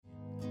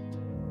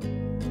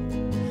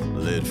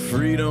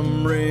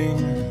freedom ring.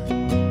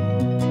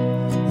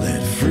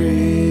 Let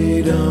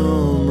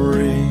freedom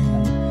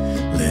ring.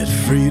 Let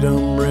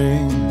freedom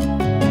ring.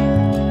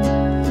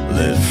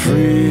 Let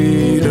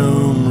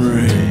freedom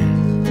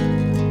ring.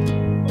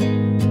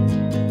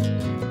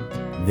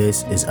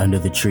 This is Under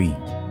the Tree,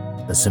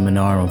 a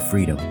seminar on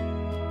freedom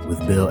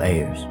with Bill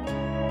Ayers.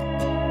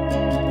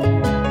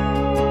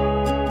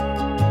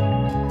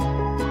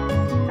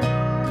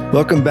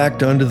 Welcome back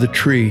to Under the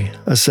Tree,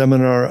 a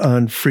seminar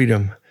on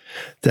freedom.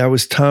 That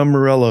was Tom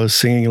Morello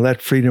singing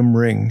Let Freedom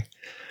Ring.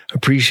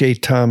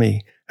 Appreciate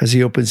Tommy as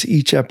he opens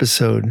each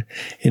episode,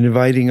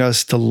 inviting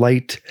us to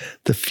light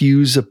the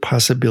fuse of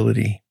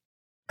possibility.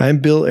 I'm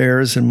Bill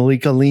Ayers, and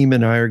Malika Leem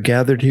and I are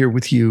gathered here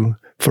with you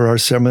for our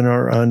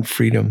seminar on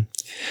freedom.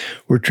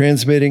 We're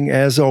transmitting,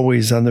 as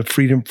always, on the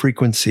freedom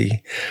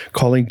frequency,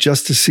 calling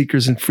justice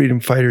seekers and freedom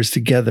fighters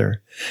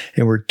together,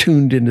 and we're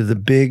tuned into the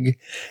big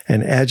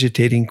and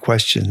agitating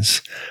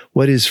questions.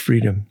 What is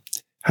freedom?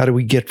 How do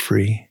we get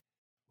free?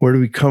 Where do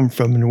we come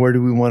from, and where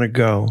do we want to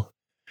go?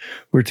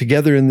 We're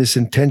together in this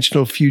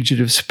intentional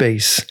fugitive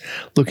space,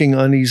 looking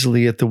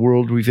uneasily at the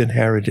world we've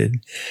inherited,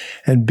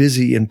 and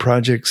busy in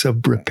projects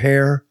of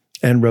repair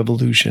and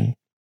revolution.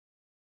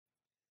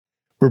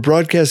 We're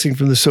broadcasting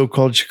from the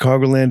so-called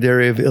Chicagoland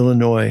area of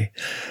Illinois,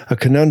 a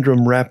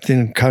conundrum wrapped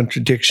in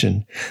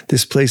contradiction,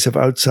 this place of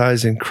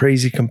outsized and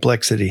crazy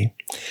complexity.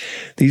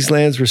 These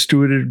lands were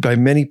stewarded by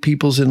many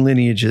peoples and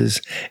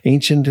lineages,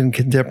 ancient and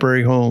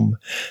contemporary home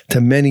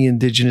to many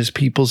indigenous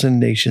peoples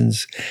and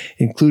nations,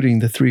 including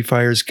the Three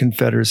Fires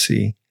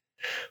Confederacy.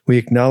 We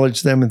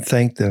acknowledge them and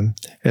thank them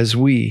as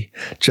we,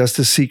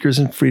 justice seekers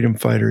and freedom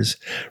fighters,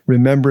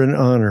 remember and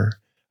honor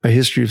a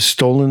history of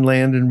stolen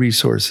land and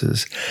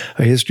resources,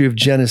 a history of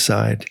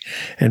genocide,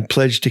 and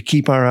pledge to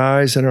keep our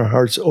eyes and our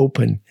hearts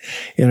open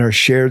in our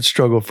shared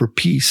struggle for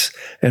peace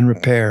and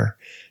repair,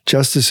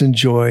 justice and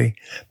joy,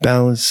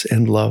 balance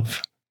and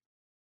love.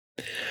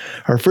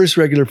 Our first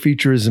regular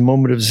feature is a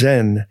moment of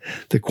Zen,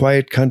 the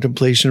quiet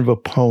contemplation of a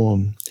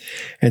poem.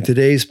 And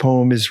today's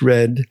poem is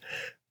read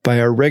by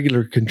our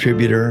regular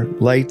contributor,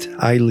 Light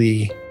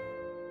Ali.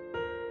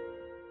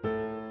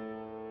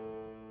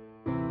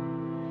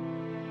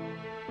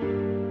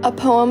 A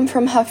poem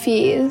from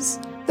Hafiz,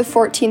 the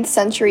 14th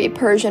century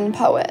Persian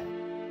poet.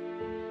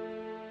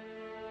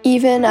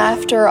 Even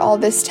after all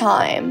this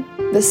time,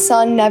 the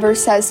sun never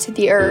says to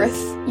the earth,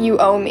 "You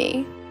owe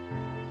me."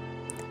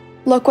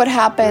 Look what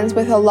happens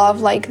with a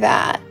love like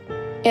that.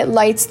 It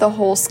lights the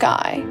whole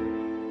sky.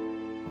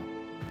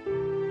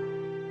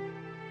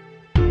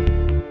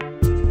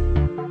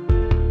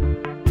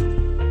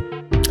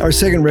 Our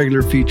second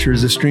regular feature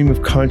is a Stream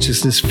of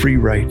Consciousness free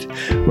write,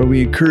 where we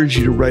encourage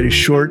you to write a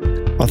short,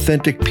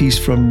 authentic piece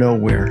from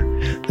nowhere,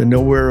 the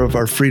nowhere of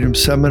our freedom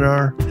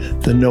seminar,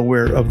 the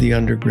nowhere of the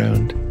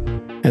underground,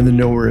 and the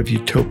nowhere of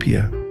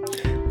utopia.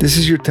 This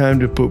is your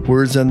time to put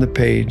words on the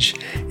page,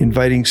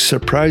 inviting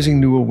surprising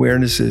new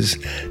awarenesses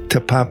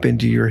to pop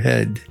into your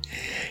head.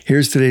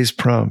 Here's today's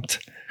prompt.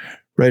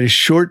 Write a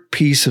short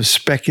piece of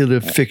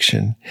speculative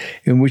fiction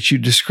in which you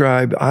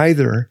describe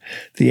either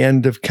the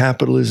end of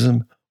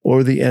capitalism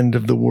or the end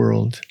of the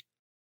world.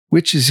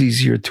 Which is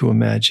easier to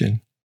imagine?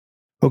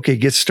 Okay,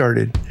 get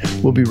started.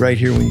 We'll be right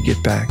here when you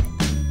get back.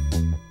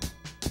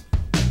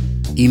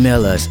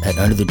 Email us at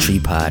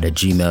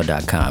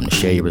underthetreepod@gmail.com to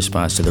share your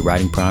response to the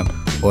writing prompt,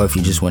 or if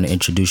you just want to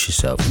introduce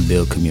yourself and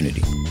build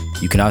community.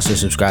 You can also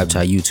subscribe to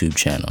our YouTube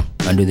channel,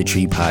 Under the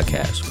Tree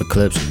Podcast, for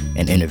clips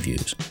and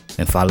interviews,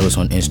 and follow us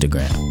on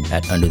Instagram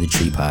at Under the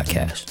Tree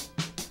Podcast.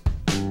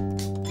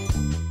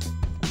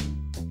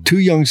 Two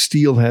young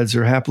steelheads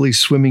are happily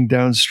swimming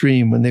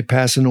downstream when they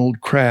pass an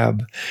old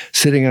crab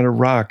sitting on a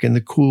rock in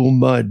the cool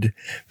mud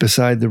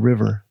beside the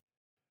river.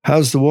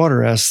 "How's the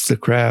water?" asks the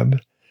crab.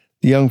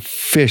 The young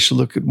fish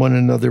look at one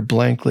another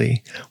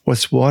blankly.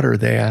 "What's water?"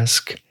 they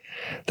ask.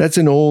 That's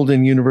an old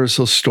and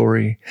universal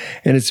story,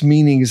 and its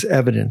meaning is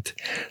evident.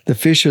 The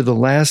fish are the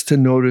last to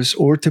notice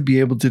or to be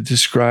able to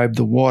describe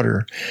the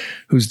water,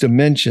 whose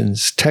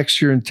dimensions,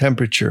 texture and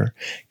temperature,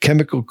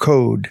 chemical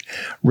code,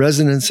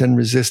 resonance and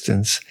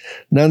resistance,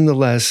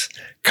 nonetheless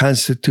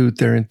constitute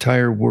their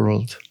entire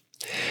world.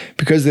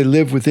 Because they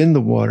live within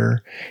the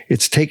water,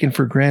 it's taken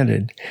for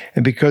granted,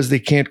 and because they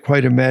can't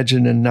quite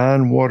imagine a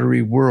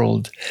non-watery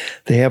world,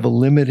 they have a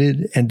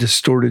limited and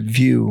distorted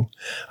view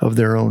of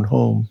their own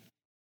home.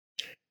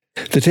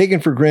 The taken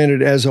for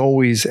granted, as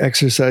always,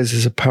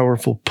 exercises a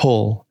powerful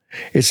pull.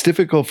 It's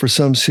difficult for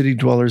some city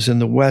dwellers in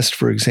the West,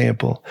 for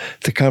example,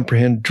 to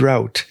comprehend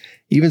drought,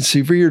 even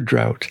severe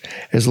drought,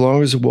 as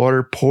long as the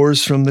water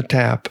pours from the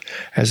tap,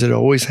 as it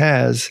always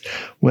has,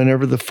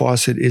 whenever the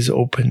faucet is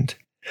opened.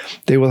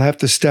 They will have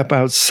to step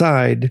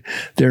outside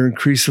their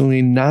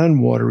increasingly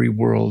non-watery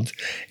world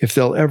if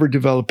they'll ever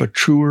develop a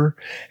truer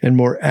and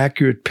more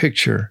accurate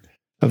picture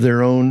of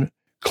their own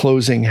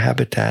closing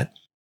habitat.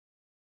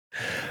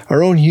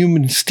 Our own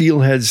human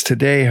steelheads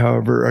today,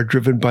 however, are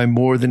driven by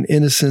more than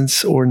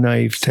innocence or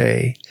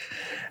naivete.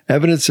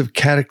 Evidence of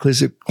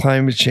cataclysmic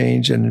climate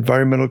change and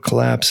environmental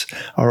collapse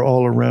are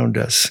all around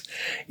us,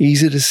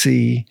 easy to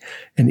see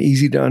and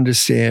easy to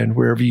understand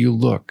wherever you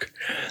look.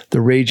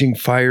 The raging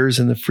fires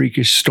and the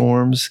freakish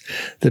storms,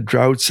 the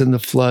droughts and the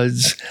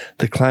floods,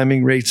 the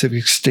climbing rates of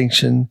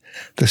extinction,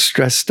 the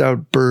stressed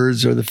out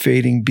birds or the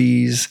fading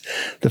bees,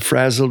 the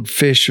frazzled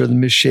fish or the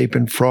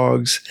misshapen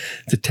frogs,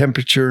 the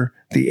temperature,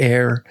 the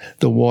air,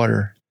 the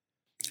water.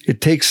 It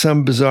takes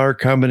some bizarre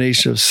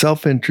combination of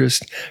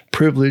self-interest,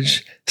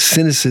 privilege,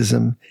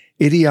 cynicism,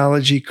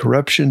 ideology,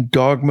 corruption,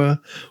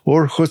 dogma,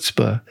 or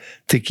chutzpah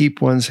to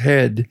keep one's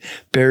head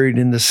buried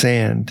in the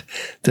sand,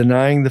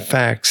 denying the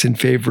facts in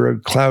favor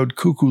of cloud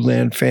cuckoo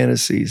land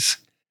fantasies.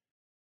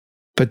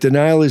 But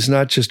denial is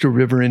not just a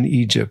river in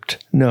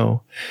Egypt.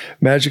 No,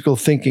 magical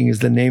thinking is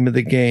the name of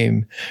the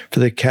game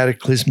for the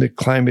cataclysmic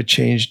climate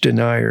change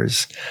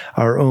deniers,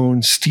 our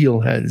own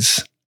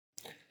steelheads.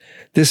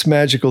 This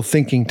magical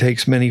thinking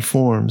takes many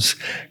forms.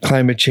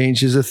 Climate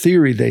change is a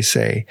theory, they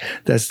say.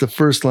 That's the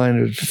first line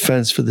of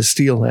defense for the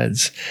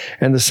steelheads.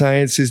 And the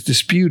science is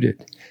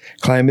disputed.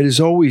 Climate is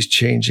always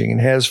changing and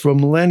has for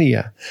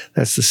millennia.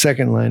 That's the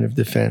second line of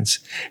defense.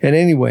 And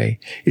anyway,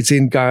 it's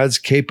in God's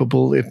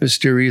capable, if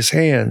mysterious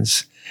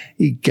hands.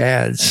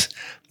 Egads.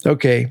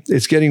 Okay,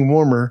 it's getting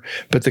warmer,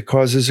 but the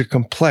causes are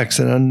complex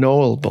and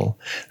unknowable.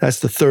 That's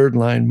the third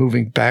line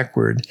moving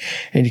backward.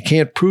 And you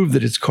can't prove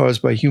that it's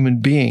caused by human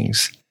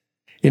beings.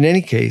 In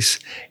any case,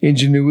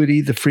 ingenuity,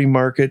 the free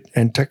market,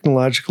 and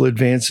technological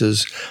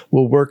advances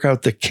will work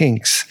out the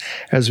kinks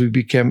as we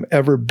become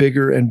ever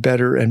bigger and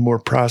better and more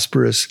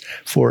prosperous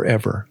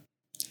forever.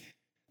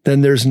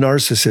 Then there's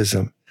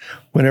narcissism.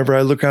 Whenever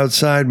I look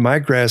outside, my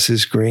grass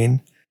is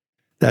green.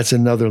 That's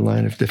another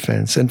line of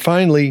defense. And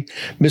finally,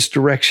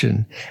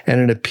 misdirection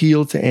and an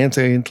appeal to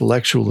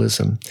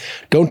anti-intellectualism.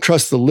 Don't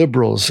trust the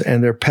liberals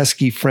and their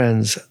pesky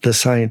friends, the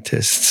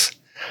scientists.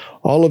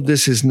 All of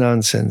this is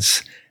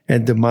nonsense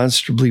and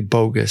demonstrably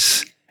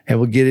bogus, and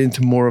we'll get into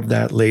more of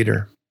that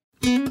later.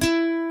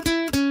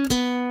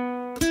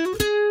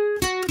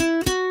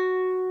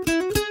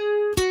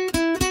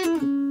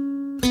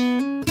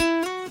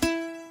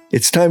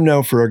 It's time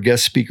now for our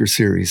guest speaker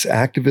series,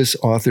 Activists,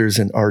 Authors,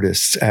 and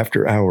Artists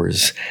After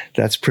Hours.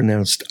 That's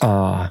pronounced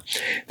ah.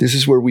 This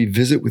is where we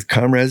visit with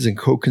comrades and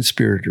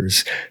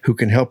co-conspirators who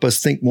can help us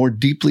think more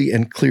deeply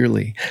and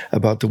clearly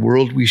about the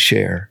world we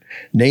share,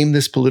 name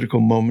this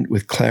political moment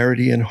with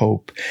clarity and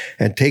hope,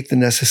 and take the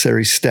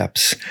necessary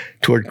steps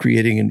toward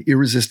creating an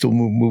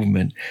irresistible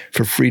movement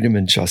for freedom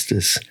and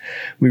justice.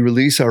 We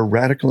release our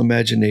radical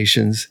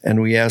imaginations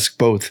and we ask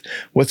both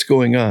what's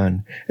going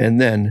on and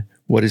then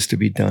what is to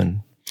be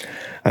done.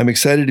 I'm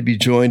excited to be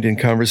joined in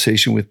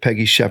conversation with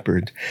Peggy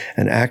Shepard,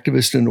 an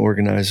activist and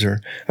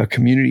organizer, a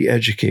community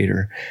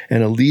educator,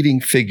 and a leading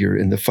figure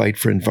in the fight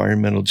for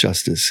environmental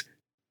justice.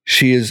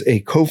 She is a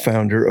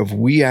co-founder of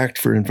We Act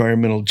for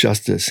Environmental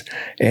Justice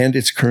and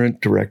its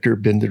current director,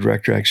 been the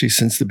director actually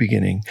since the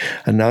beginning,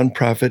 a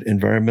nonprofit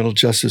environmental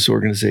justice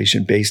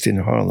organization based in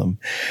Harlem.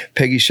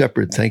 Peggy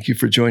Shepard, thank you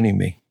for joining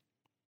me.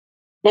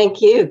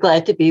 Thank you.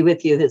 Glad to be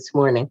with you this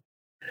morning.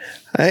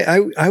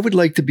 I would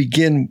like to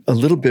begin a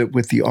little bit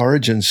with the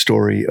origin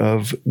story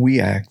of We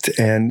Act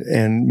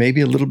and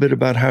maybe a little bit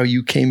about how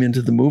you came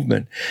into the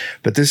movement.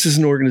 But this is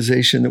an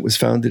organization that was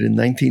founded in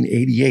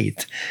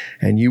 1988,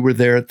 and you were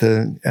there at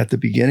the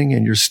beginning,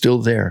 and you're still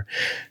there.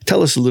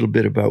 Tell us a little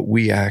bit about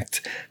We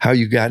Act, how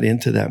you got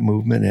into that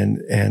movement,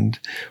 and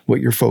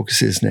what your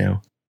focus is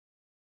now.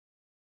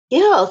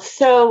 Yeah,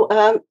 so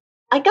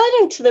I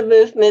got into the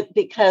movement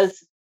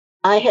because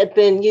I had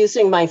been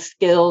using my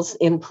skills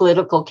in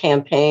political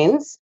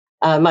campaigns,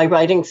 my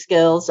writing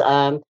skills,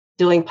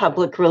 doing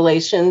public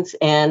relations,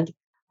 and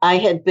I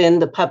had been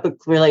the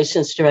public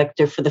relations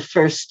director for the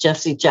first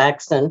Jesse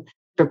Jackson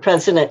for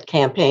President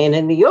campaign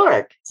in New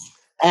York.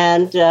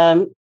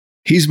 And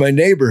he's my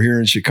neighbor here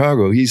in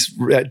Chicago. He's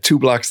 2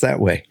 blocks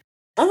that way.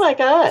 Oh my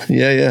God.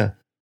 Yeah.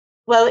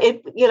 Well,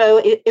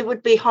 it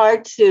would be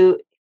hard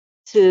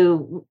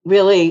to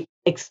really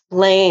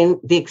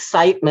explain the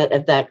excitement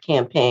of that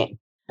campaign.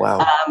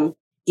 Wow.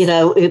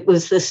 It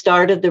was the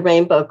start of the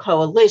Rainbow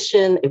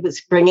Coalition. It was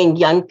bringing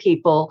young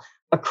people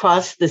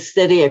across the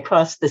city,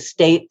 across the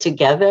state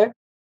together,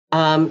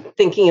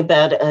 thinking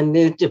about a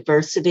new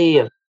diversity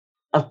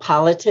of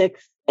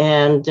politics.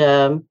 And,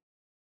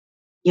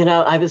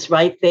 I was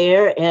right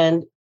there.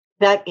 And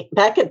back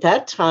at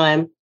that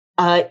time,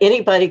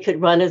 anybody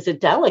could run as a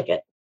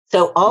delegate.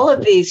 So all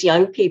of these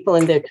young people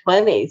in their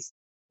 20s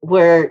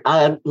were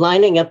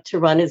lining up to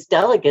run as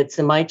delegates,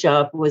 and my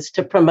job was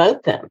to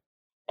promote them.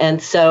 And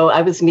so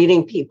I was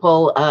meeting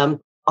people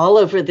all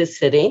over the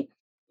city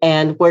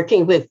and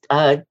working with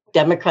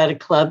Democratic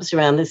clubs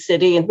around the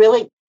city and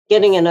really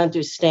getting an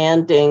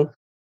understanding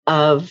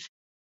of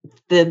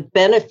the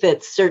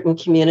benefits certain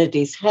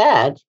communities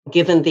had,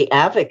 given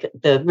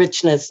the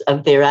richness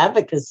of their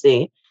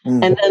advocacy,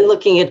 and then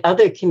looking at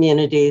other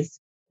communities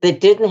that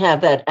didn't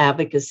have that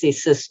advocacy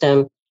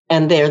system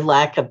and their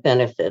lack of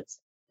benefits.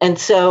 And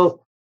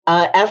so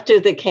after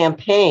the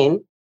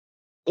campaign,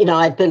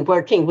 I'd been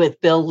working with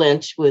Bill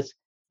Lynch, with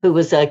who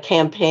was a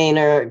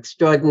campaigner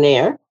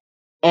extraordinaire.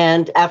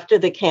 And after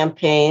the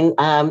campaign,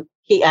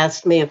 he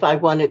asked me if I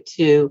wanted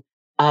to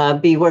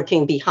be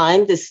working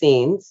behind the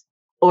scenes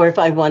or if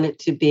I wanted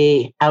to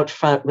be out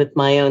front with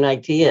my own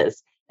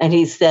ideas. And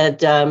he said,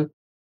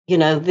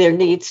 there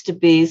needs to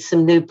be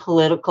some new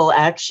political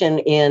action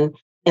in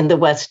the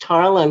West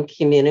Harlem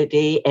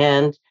community.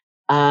 And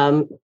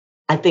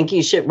I think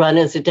you should run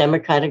as a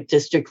Democratic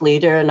district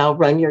leader and I'll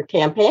run your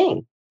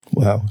campaign.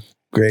 Wow.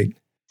 Great.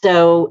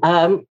 So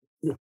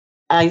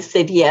I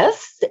said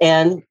yes.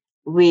 And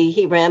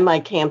he ran my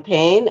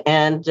campaign.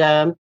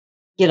 And,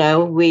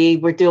 we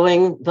were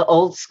doing the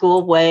old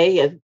school way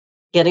of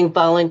getting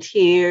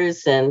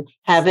volunteers and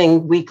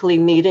having weekly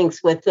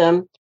meetings with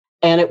them.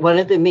 And at one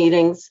of the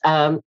meetings,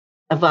 a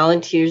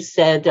volunteer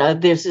said,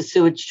 there's a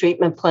sewage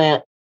treatment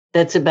plant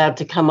that's about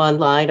to come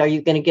online. Are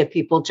you going to get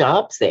people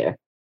jobs there?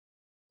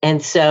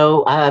 And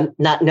so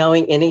not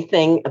knowing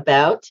anything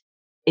about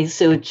a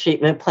sewage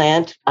treatment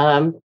plant,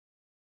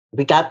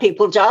 we got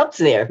people jobs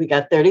there. We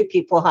got 30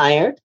 people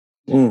hired.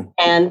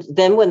 And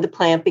then when the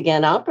plant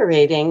began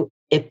operating,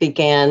 it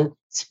began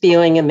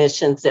spewing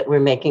emissions that were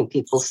making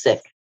people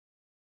sick.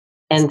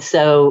 And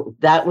so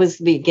that was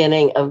the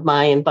beginning of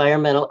my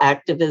environmental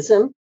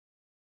activism.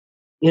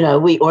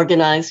 We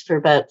organized for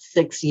about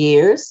 6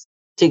 years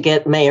to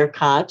get Mayor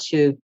Koch,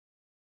 who,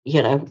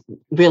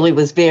 really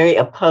was very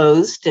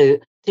opposed to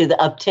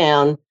the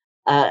uptown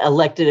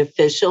elected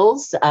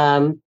officials,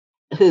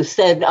 who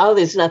said, oh,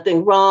 there's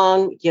nothing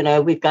wrong.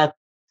 We've got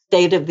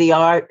state of the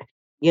art,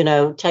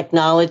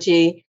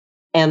 technology.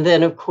 And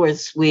then, of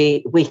course,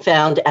 we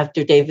found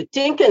after David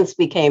Dinkins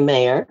became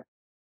mayor,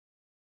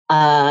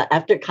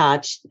 after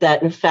Koch,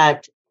 that in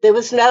fact, there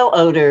was no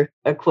odor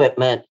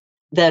equipment,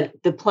 that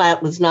the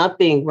plant was not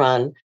being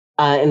run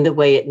in the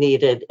way it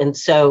needed. And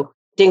so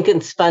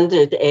Dinkins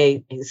funded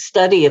a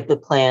study of the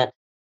plant,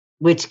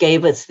 which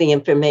gave us the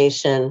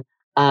information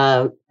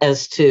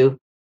as to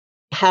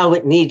how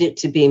it needed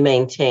to be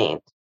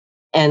maintained.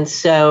 And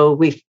so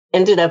we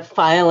ended up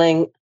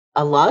filing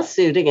a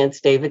lawsuit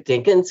against David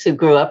Dinkins, who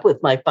grew up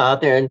with my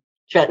father in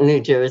Trenton, New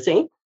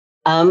Jersey,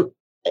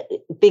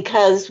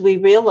 because we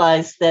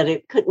realized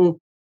that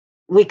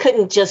we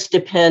couldn't just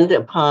depend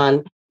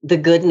upon the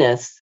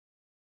goodness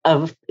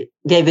of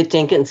David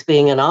Dinkins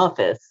being in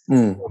office,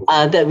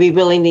 that we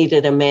really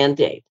needed a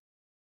mandate.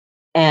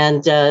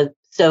 And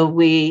so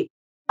we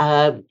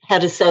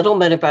had a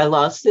settlement of our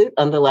lawsuit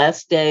on the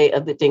last day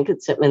of the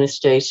Dinkins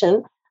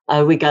administration.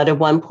 We got a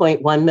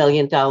 $1.1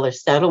 million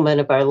settlement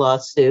of our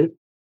lawsuit,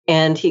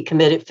 and he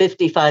committed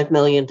 $55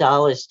 million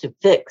to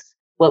fix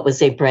what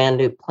was a brand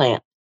new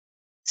plant.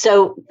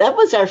 So that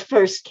was our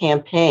first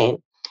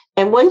campaign.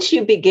 And once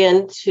you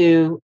begin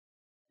to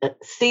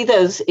see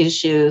those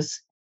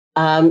issues,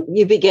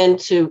 you begin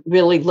to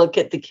really look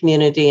at the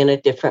community in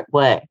a different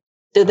way.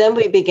 So then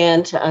we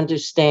began to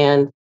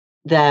understand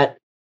that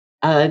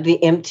the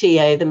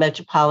MTA, the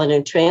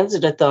Metropolitan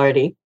Transit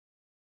Authority,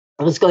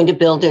 was going to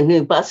build a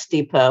new bus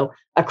depot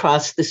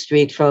across the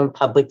street from a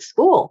public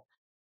school.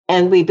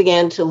 And we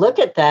began to look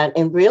at that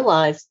and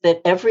realize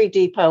that every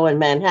depot in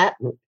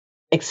Manhattan,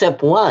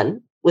 except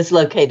one, was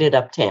located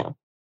uptown.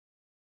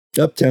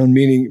 Uptown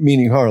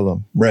meaning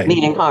Harlem, right?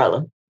 Meaning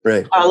Harlem.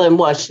 Right. Harlem,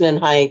 Washington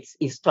Heights,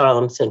 East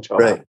Harlem, Central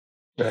Harlem.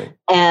 Right.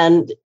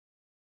 And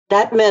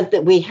that meant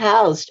that we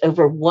housed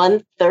over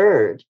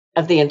 1/3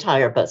 of the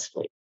entire bus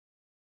fleet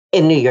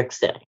in New York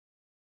City.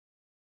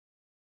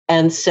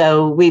 And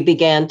so we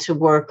began to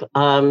work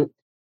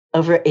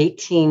over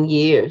 18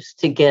 years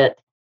to get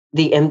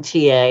the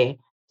MTA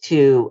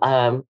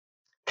to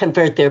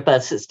convert their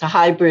buses to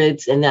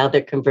hybrids, and now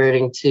they're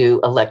converting to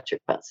electric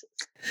buses.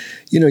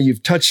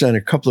 You've touched on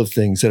a couple of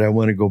things that I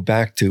want to go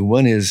back to.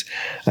 One is,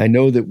 I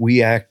know that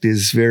We Act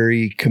is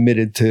very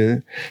committed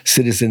to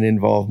citizen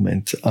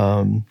involvement,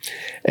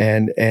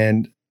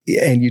 and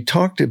you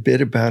talked a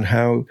bit about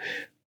how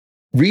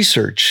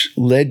research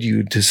led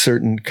you to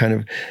certain kind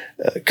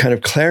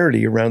of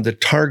clarity around the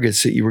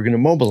targets that you were going to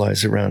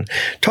mobilize around.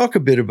 Talk a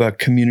bit about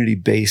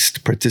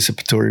community-based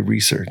participatory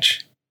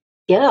research.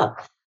 Yeah.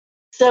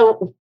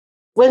 So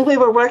when we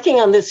were working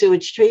on the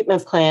sewage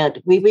treatment plant,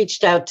 we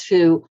reached out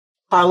to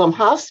Harlem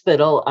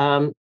Hospital,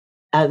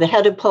 the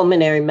head of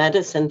pulmonary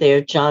medicine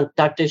there,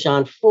 Dr.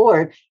 John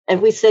Ford,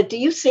 and we said, do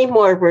you see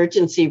more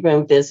emergency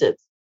room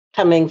visits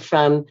coming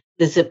from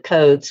the zip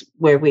codes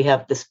where we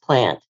have this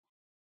plant?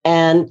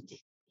 And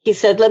he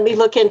said, let me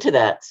look into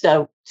that.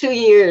 So 2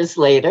 years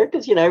later,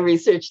 because,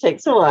 research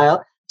takes a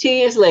while, 2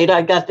 years later,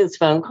 I got this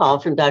phone call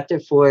from Dr.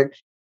 Ford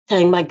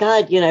saying, my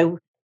God,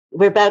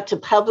 we're about to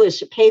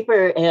publish a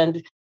paper,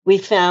 and we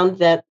found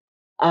that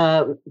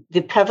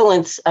the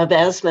prevalence of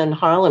asthma in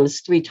Harlem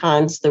is 3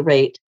 times the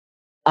rate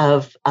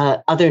of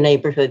other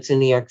neighborhoods in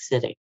New York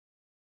City.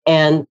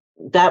 And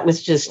that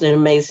was just an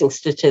amazing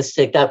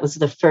statistic. That was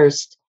the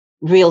first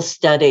real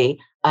study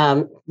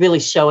really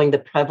showing the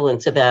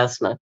prevalence of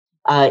asthma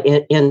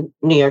in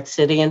New York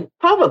City and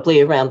probably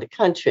around the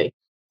country.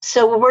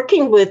 So we're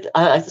working with,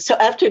 so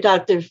after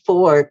Dr.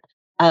 Ford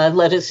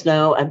let us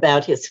know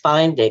about his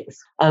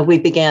findings. We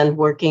began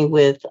working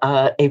with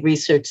a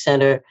research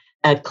center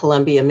at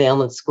Columbia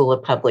Mailman School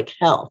of Public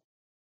Health.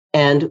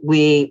 And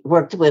we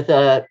worked with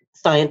a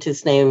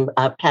scientist named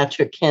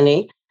Patrick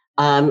Kinney,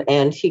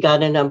 and he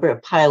got a number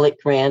of pilot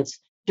grants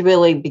to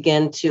really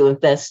begin to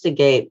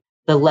investigate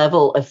the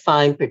level of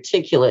fine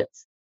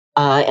particulates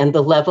and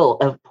the level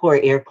of poor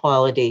air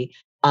quality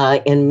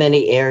in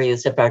many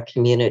areas of our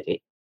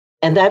community.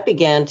 And that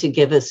began to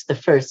give us the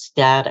first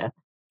data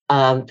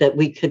that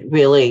we could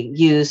really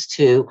use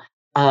to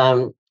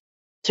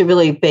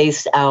really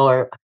base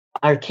our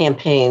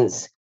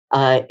campaigns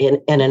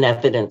in an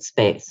evidence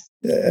base.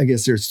 I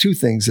guess there's two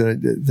things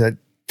that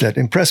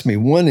impress me.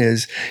 One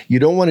is you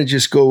don't want to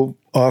just go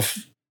off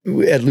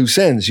at loose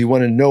ends. You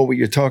want to know what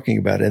you're talking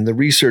about. And the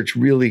research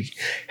really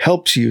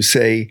helps you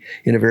say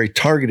in a very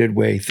targeted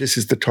way, this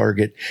is the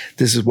target.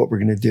 This is what we're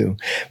going to do.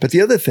 But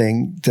the other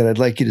thing that I'd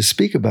like you to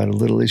speak about a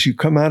little is you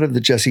come out of the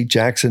Jesse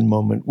Jackson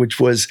moment, which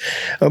was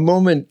a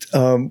moment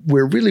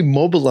where really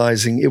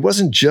mobilizing, it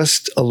wasn't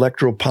just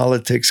electoral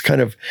politics,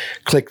 kind of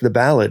click the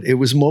ballot. It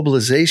was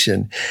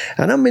mobilization.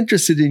 And I'm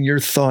interested in your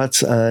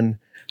thoughts on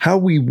how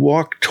we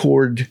walk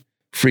toward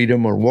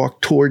freedom or walk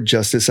toward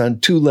justice on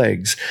two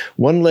legs,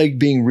 one leg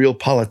being real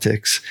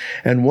politics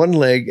and one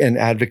leg and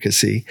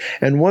advocacy,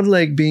 and one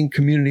leg being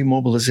community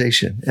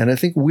mobilization. And I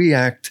think We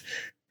Act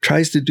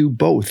tries to do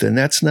both, and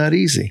that's not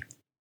easy.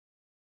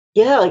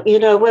 Yeah,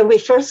 when we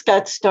first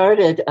got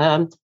started,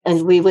 and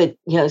we would,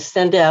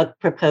 send out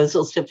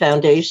proposals to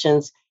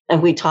foundations,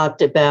 and we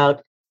talked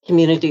about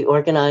community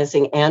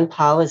organizing and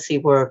policy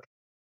work.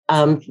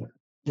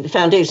 The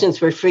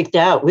foundations were freaked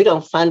out. We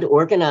don't fund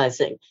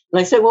organizing. And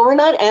I said, well, we're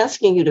not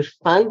asking you to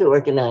fund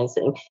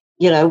organizing.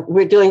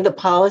 We're doing the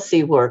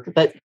policy work,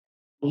 but,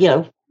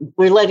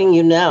 we're letting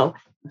you know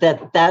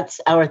that that's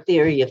our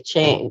theory of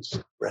change.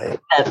 Right.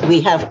 That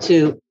we have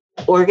to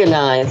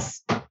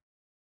organize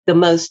the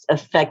most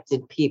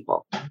affected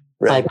people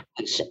by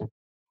pollution.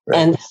 Right.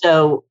 And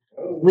so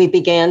we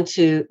began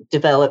to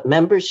develop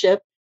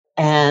membership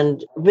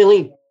and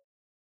really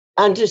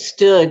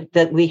understood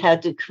that we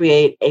had to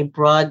create a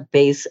broad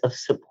base of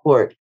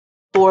support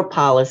for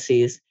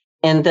policies,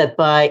 and that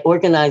by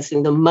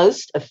organizing the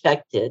most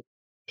affected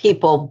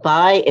people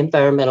by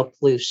environmental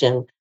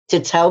pollution to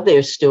tell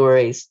their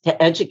stories,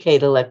 to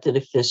educate elected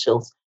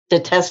officials, to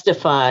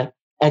testify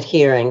at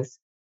hearings,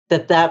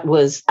 that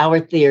was our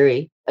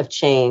theory of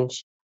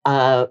change,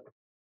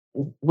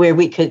 where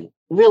we could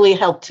really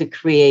help to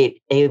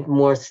create a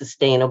more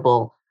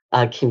sustainable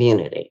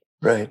community.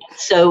 Right.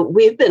 So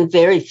we've been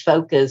very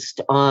focused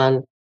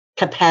on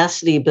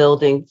capacity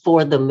building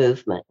for the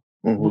movement.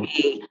 Mm-hmm.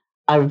 We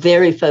are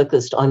very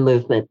focused on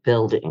movement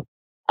building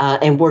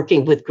and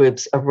working with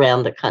groups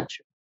around the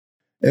country.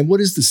 And what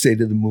is the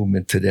state of the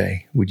movement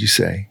today, would you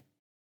say?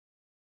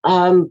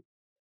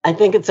 I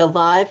think it's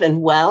alive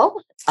and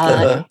well,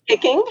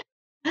 kicking.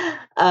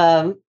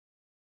 I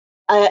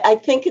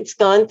think it's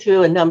gone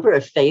through a number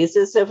of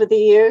phases over the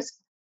years.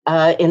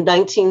 In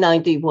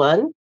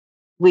 1991,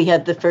 we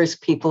had the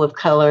first People of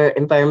Color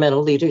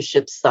Environmental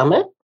Leadership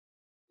Summit.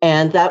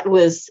 And that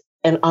was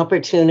an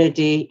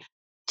opportunity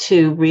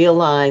to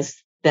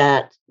realize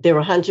that there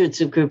were hundreds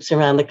of groups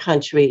around the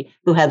country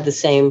who had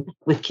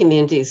with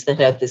communities that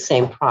had the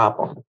same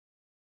problem.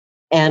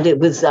 And it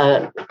was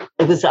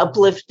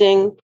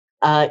uplifting.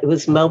 It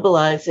was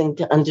mobilizing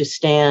to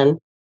understand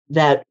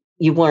that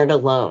you weren't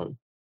alone,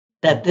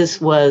 that this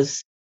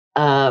was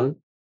a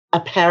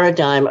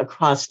paradigm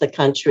across the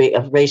country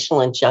of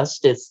racial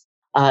injustice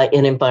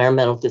in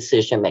environmental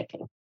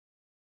decision-making.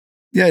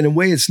 Yeah, in a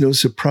way, it's no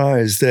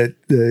surprise that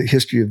the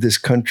history of this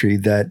country,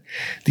 that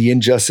the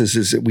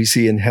injustices that we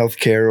see in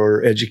healthcare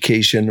or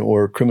education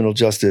or criminal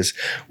justice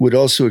would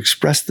also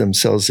express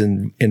themselves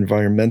in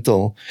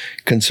environmental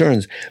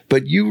concerns.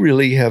 But you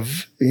really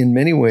have, in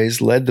many ways,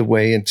 led the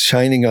way in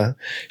shining a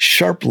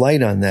sharp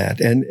light on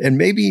that. And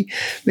maybe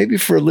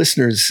for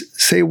listeners,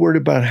 say a word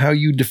about how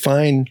you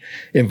define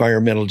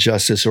environmental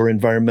justice or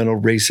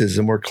environmental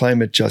racism or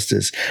climate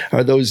justice.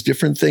 Are those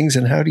different things,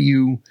 and how do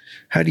you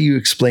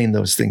explain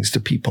those things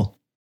to people?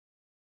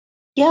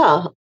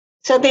 Yeah.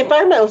 So the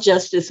environmental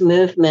justice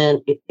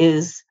movement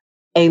is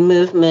a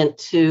movement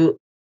to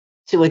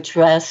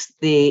address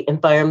the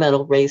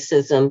environmental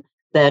racism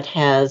that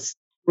has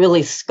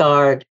really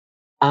scarred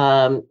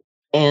the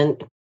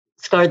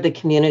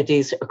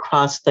communities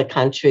across the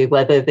country,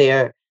 whether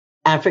they're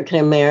African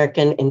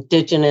American,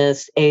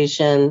 Indigenous,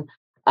 Asian,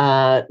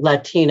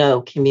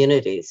 Latino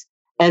communities.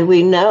 And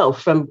we know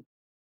from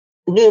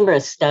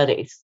numerous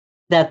studies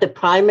that the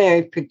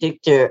primary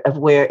predictor of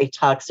where a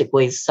toxic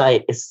waste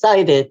site is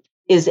sited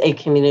is a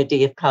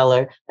community of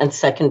color, and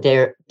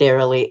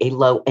secondarily a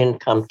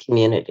low-income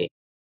community.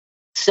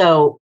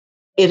 So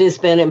it has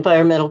been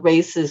environmental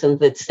racism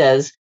that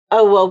says,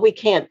 oh, well, we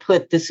can't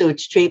put the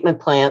sewage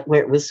treatment plant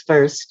where it was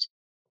first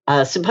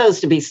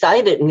supposed to be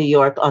sited in New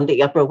York on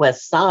the Upper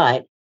West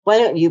Side. Why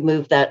don't you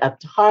move that up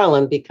to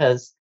Harlem,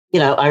 because,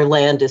 our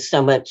land is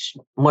so much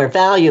more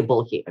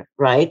valuable here,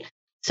 right?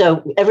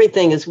 So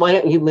everything is, why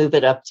don't you move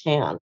it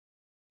uptown?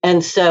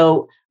 And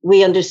so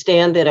we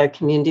understand that our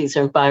communities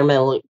are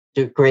environmentally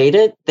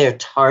degraded. They're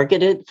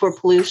targeted for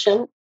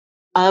pollution.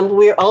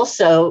 We're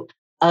also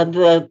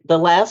the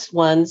last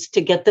ones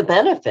to get the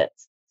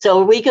benefits. So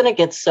are we going to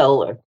get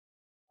solar?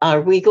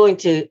 Are we going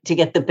to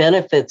get the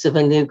benefits of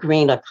a new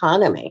green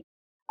economy?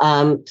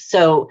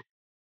 So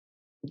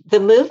the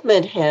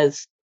movement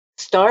has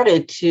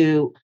started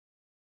to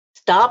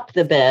stop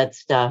the bad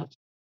stuff.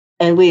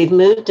 And we've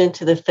moved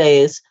into the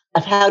phase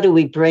of how do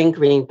we bring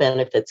green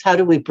benefits? How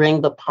do we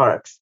bring the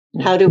parks?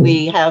 How do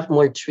we have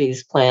more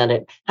trees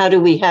planted? How do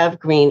we have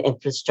green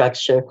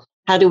infrastructure?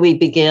 How do we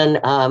begin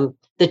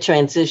the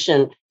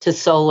transition to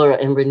solar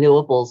and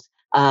renewables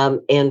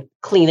and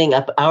cleaning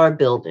up our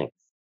buildings?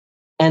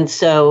 And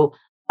so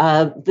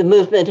the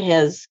movement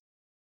has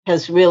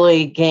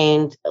really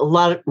gained a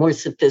lot more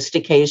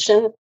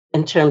sophistication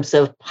in terms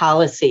of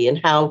policy and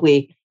how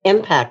we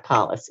impact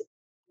policy.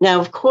 Now,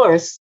 of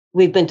course,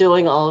 we've been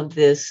doing all of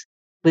this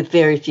with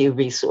very few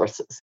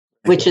resources,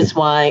 which is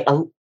why,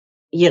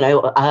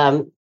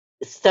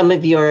 some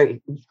of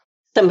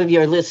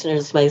your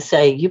listeners may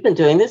say, you've been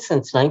doing this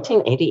since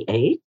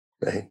 1988?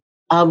 Right.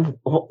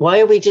 Why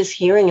are we just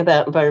hearing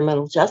about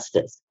environmental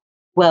justice?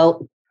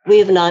 Well, we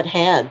have not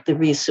had the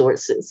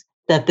resources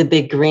that the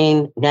big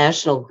green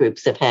national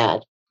groups have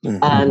had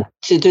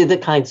to do the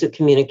kinds of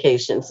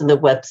communications and the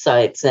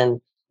websites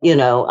and,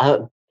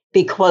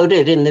 be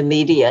quoted in the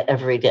media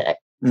every day.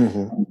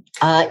 Mm-hmm.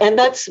 And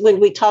that's when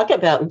we talk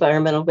about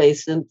environmental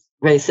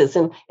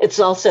racism, it's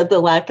also the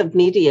lack of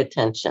media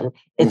attention.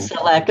 It's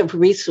the lack of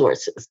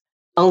resources.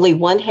 Only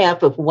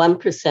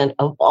 1/2%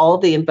 of all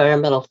the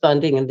environmental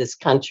funding in this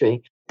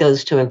country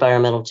goes to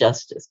environmental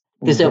justice.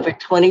 There's over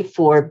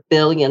 $24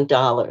 billion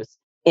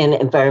in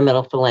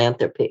environmental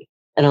philanthropy,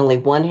 and only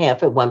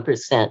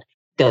 1/2%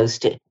 goes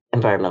to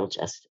environmental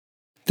justice.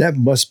 That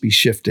must be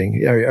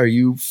shifting. Are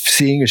you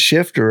seeing a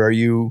shift, or are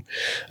you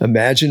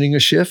imagining a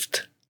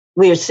shift?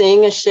 We are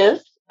seeing a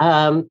shift.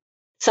 Some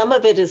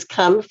of it has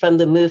come from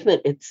the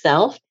movement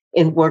itself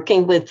in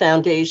working with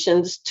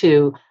foundations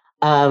to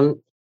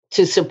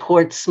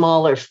support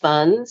smaller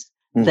funds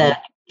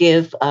that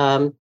give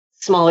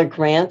smaller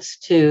grants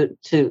to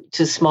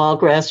small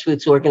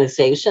grassroots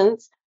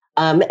organizations.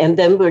 And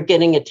then we're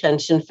getting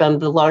attention from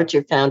the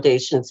larger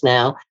foundations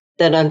now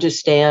that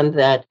understand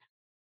that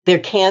there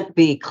can't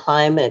be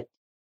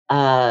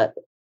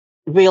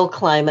real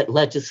climate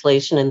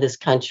legislation in this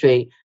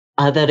country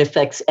that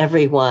affects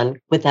everyone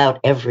without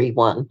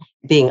everyone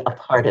being a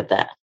part of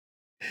that.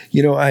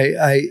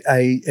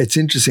 It's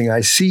interesting.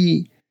 I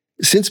see,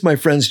 since my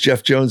friends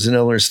Jeff Jones and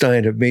Eleanor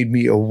Stein have made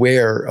me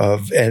aware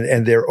of,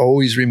 and they're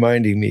always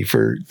reminding me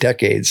for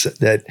decades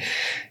that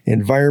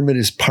environment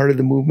is part of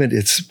the movement.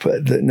 It's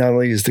not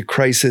only is the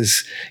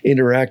crisis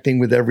interacting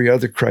with every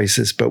other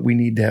crisis, but we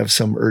need to have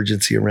some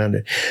urgency around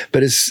it.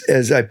 But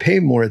as I pay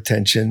more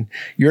attention,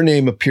 your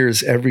name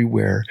appears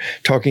everywhere,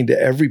 talking to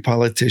every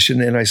politician.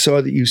 And I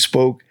saw that you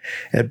spoke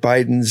at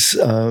Biden's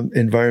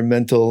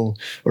environmental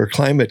or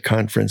climate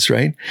conference,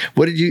 right?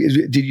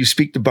 Did you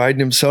speak to Biden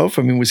himself?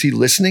 I mean, was he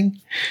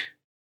listening?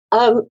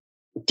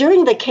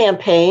 During the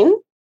campaign,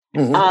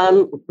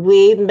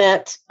 we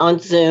met on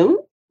Zoom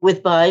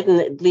with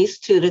Biden at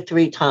least 2 to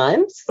 3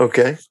 times.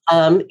 Okay.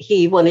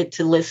 He wanted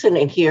to listen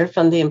and hear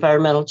from the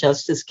environmental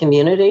justice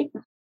community.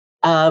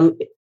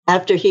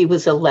 After he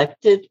was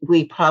elected,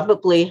 we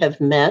probably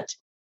have met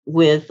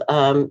with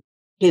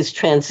his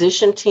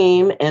transition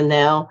team and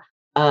now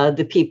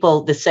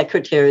the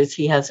secretaries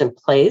he has in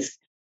place,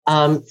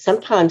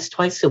 sometimes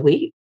twice a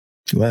week.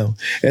 Wow.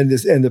 And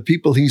the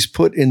people he's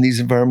put in these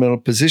environmental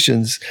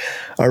positions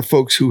are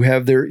folks who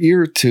have their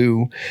ear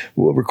to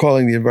what we're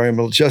calling the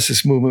environmental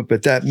justice movement,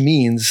 but that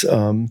means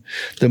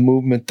the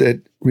movement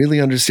that really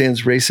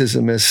understands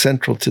racism as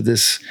central to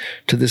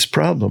this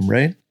problem,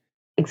 right?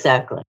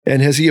 Exactly.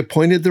 And has he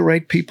appointed the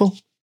right people?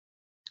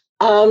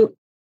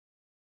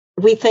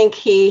 We think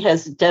he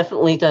has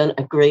definitely done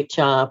a great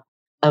job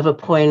of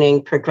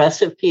appointing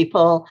progressive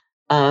people.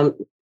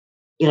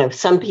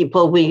 Some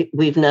people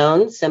we've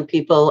known, some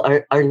people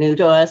are new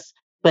to us,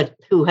 but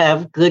who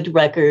have good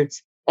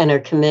records and are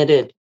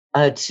committed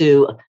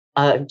to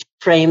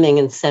framing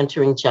and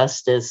centering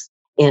justice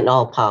in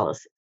all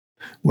policy.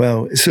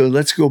 Well, so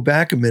let's go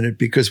back a minute,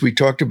 because we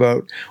talked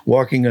about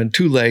walking on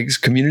 2 legs,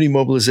 community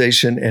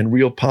mobilization and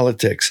real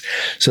politics.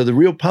 So the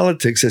real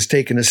politics has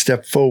taken a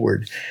step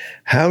forward.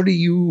 How do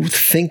you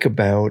think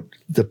about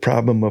the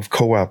problem of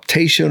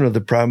co-optation or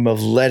the problem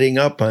of letting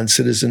up on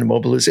citizen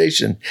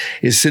mobilization?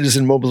 Is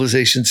citizen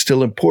mobilization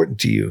still important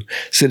to you?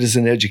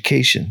 Citizen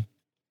education?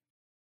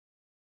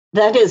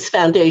 That is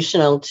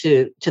foundational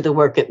to the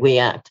work at We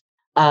Act.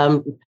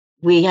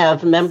 We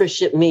have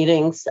membership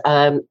meetings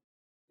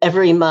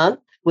every month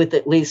with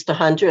at least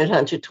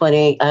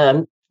 120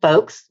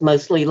 folks,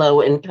 mostly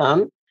low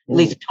income. At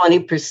least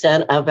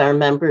 20% of our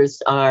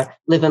members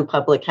live in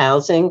public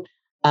housing.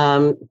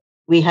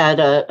 We had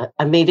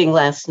a meeting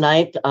last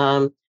night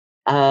on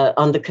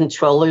the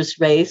controller's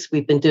race.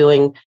 We've been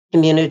doing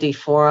community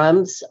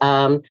forums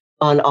on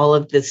all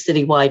of the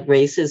citywide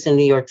races in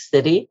New York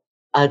City.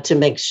 to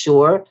make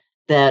sure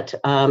that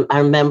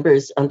our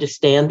members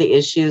understand the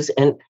issues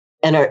and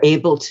are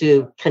able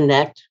to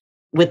connect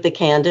with the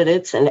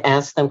candidates and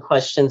ask them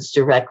questions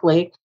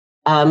directly.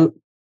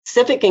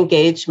 Civic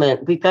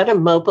engagement, we've got to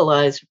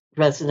mobilize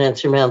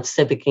residents around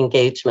civic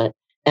engagement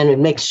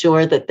and make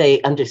sure that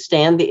they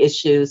understand the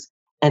issues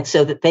and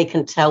so that they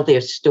can tell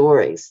their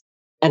stories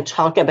and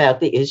talk about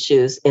the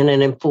issues in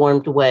an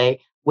informed way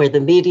where the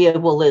media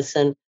will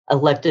listen,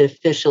 elected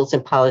officials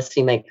and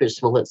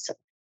policymakers will listen.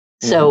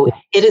 So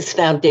it is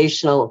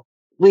foundational.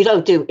 We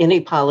don't do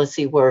any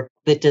policy work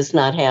that does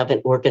not have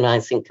an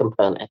organizing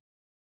component.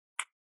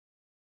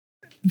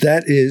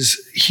 That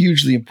is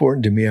hugely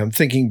important to me. I'm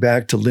thinking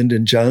back to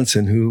Lyndon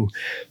Johnson, who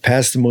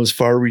passed the most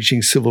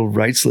far-reaching civil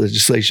rights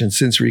legislation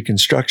since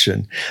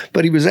Reconstruction.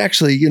 But he was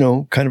actually,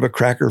 kind of a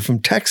cracker from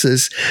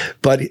Texas.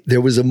 But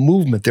there was a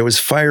movement, there was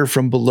fire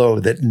from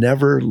below that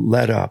never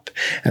let up.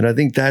 And I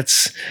think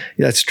that's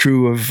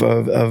true of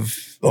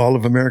all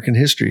of American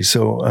history.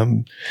 So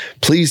I'm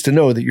pleased to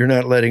know that you're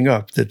not letting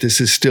up, that this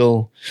is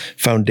still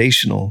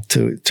foundational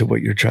to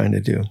what you're trying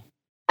to do.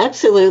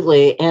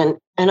 Absolutely. And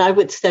I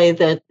would say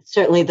that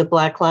certainly the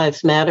Black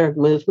Lives Matter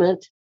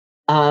movement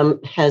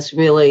has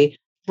really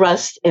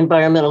thrust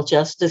environmental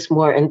justice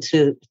more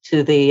into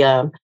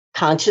the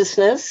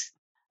consciousness,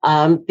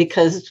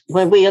 because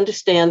when we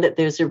understand that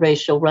there's a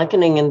racial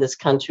reckoning in this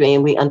country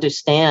and we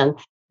understand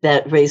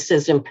that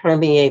racism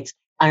permeates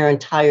our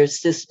entire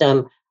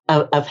system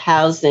of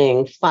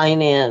housing,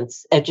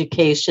 finance,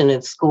 education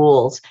and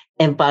schools,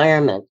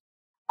 environment,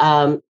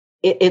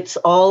 it's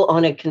all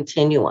on a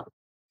continuum.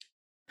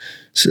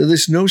 So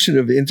this notion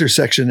of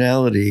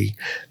intersectionality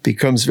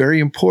becomes very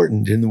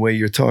important in the way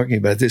you're talking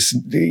about this,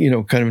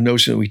 kind of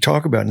notion that we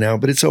talk about now,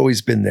 but it's always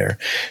been there.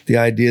 The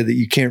idea that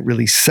you can't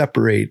really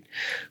separate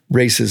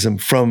racism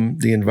from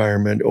the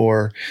environment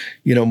or,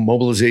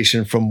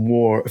 mobilization from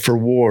war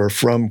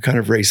from kind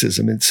of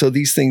racism. And so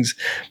these things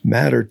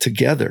matter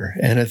together.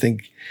 And I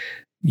think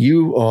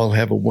you all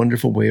have a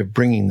wonderful way of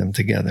bringing them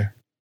together.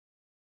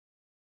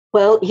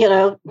 Well,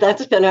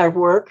 that's been our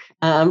work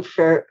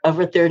for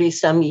over 30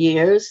 some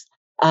years.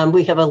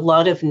 We have a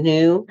lot of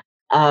new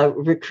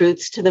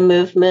recruits to the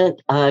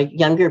movement.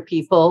 Younger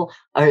people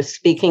are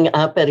speaking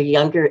up at a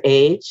younger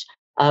age.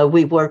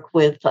 We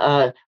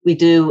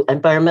do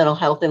environmental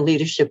health and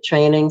leadership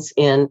trainings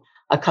in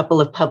a couple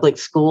of public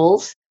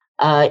schools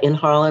in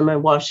Harlem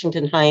and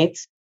Washington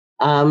Heights.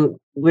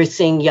 We're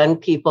seeing young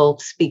people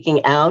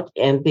speaking out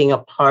and being a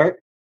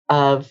part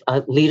of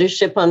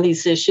leadership on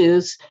these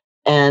issues.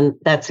 And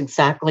that's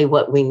exactly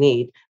what we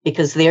need,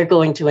 because they're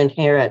going to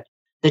inherit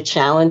the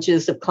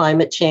challenges of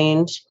climate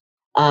change,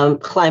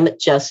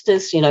 climate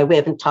justice. We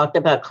haven't talked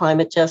about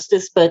climate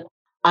justice, but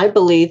I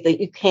believe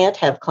that you can't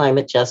have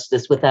climate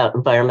justice without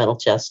environmental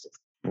justice.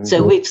 Mm-hmm.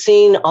 So we've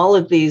seen all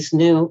of these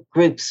new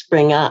groups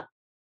spring up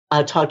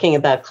talking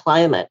about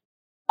climate.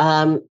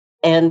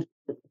 And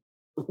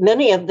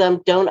many of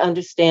them don't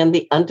understand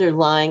the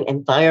underlying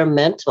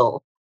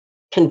environmental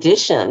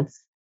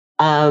conditions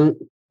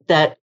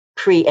that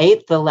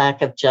create the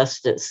lack of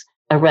justice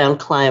around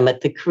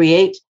climate, that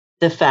create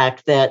the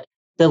fact that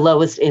the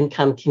lowest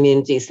income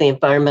communities, the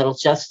environmental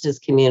justice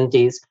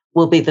communities,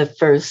 will be the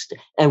first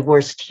and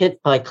worst hit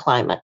by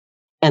climate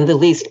and the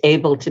least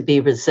able to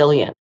be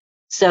resilient.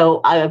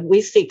 So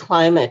we see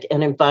climate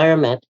and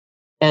environment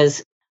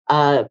as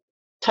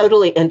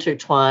totally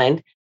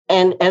intertwined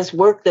and as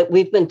work that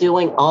we've been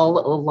doing all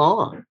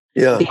along.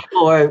 Yeah.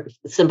 Before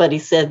somebody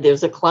said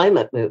there's a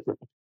climate movement.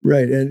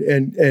 Right.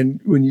 And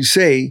when you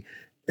say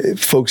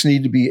folks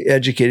need to be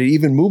educated,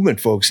 even movement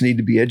folks need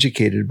to be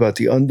educated about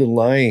the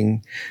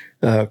underlying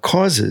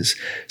causes.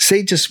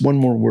 Say just one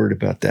more word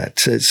about that.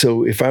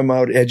 So if I'm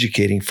out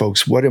educating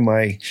folks,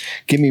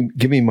 give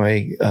me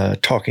my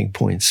talking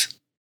points.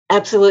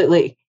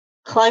 Absolutely.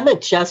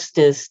 Climate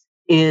justice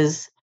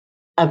is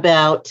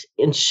about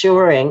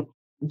ensuring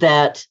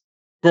that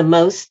the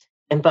most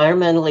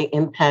environmentally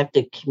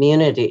impacted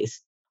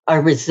communities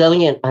are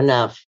resilient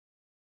enough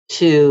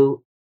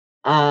to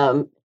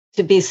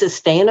be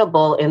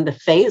sustainable in the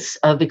face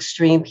of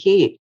extreme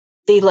heat,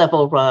 sea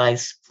level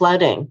rise,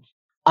 flooding,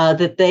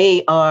 that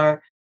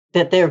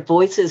their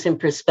voices and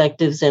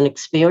perspectives and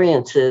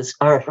experiences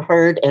are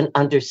heard and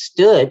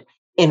understood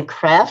in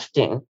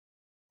crafting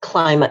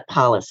climate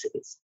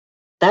policies.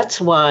 That's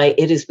why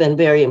it has been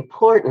very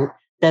important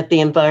that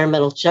the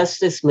environmental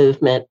justice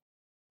movement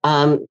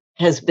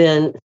has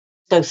been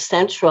so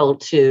central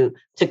to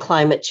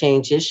climate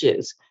change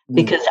issues,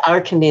 because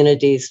our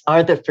communities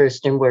are the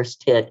first and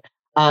worst hit.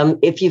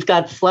 If you've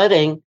got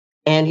flooding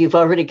and you've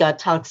already got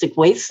toxic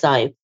waste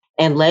sites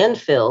and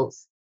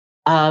landfills,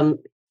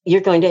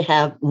 you're going to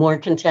have more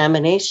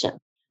contamination.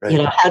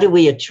 Right. How do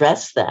we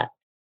address that?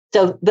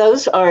 So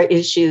those are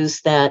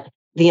issues that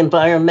the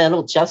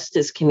environmental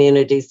justice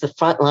communities, the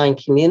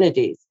frontline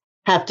communities,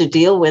 have to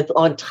deal with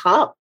on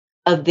top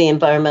of the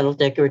environmental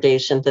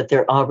degradation that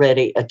they're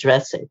already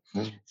addressing.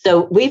 Mm.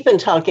 So we've been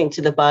talking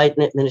to the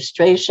Biden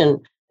administration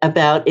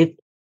about it.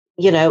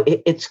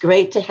 It's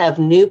great to have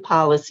new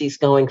policies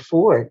going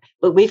forward,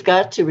 but we've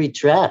got to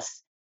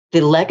redress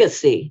the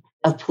legacy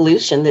of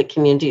pollution that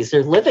communities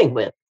are living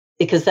with,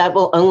 because that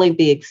will only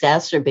be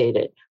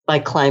exacerbated by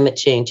climate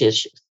change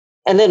issues.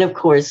 And then, of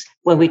course,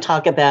 when we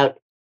talk about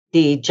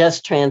the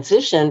just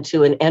transition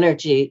to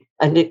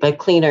a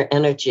cleaner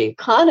energy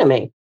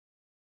economy,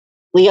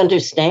 we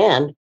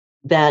understand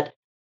that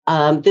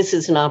this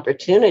is an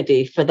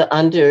opportunity for the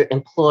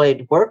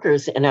underemployed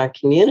workers in our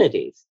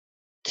communities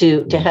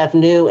to have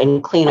new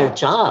and cleaner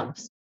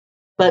jobs.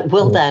 But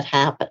will that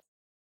happen?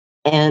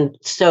 And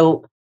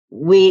so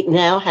we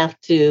now have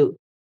to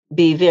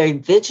be very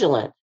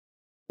vigilant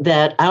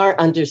that our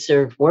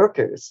underserved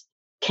workers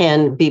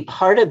can be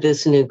part of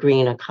this new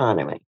green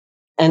economy.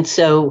 And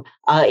so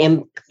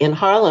in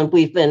Harlem,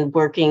 we've been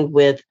working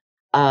with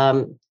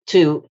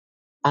to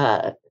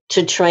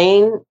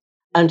train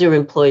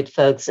underemployed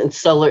folks in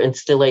solar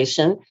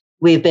installation.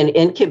 We've been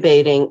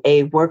incubating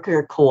a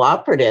worker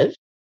cooperative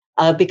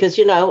because,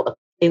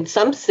 in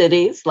some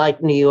cities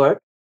like New York,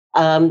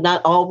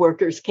 not all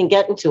workers can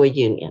get into a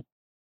union.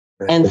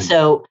 Right. And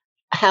so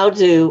how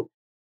do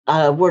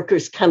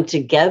workers come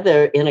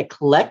together in a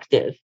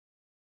collective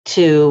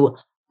to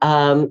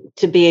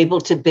be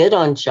able to bid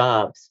on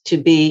jobs, to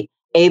be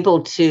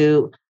able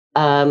to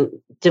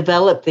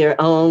develop their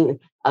own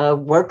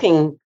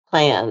working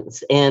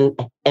plans and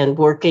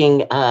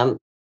working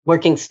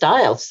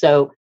styles?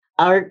 So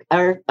our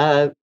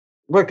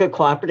worker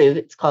cooperative,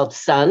 it's called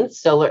Sun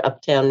Solar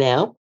Uptown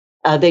Now.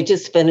 They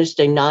just finished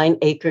a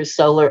 9-acre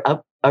solar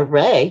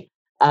array,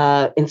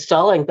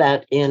 installing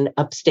that in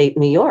upstate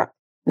New York.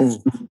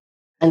 Mm-hmm.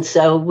 And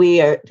so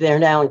they're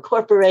now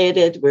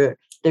incorporated.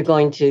 They're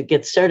going to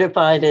get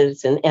certified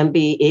as an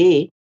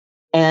MBE,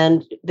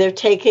 and they're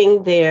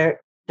taking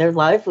their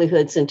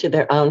livelihoods into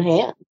their own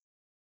hands.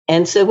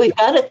 And so we've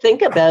got to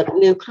think about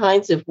new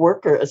kinds of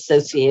worker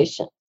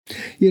association.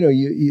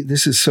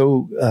 This is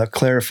so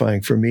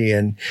clarifying for me.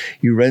 And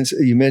you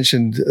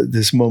mentioned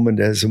this moment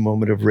as a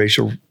moment of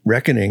racial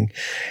reckoning.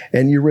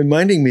 And you're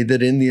reminding me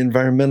that in the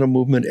environmental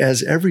movement,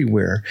 as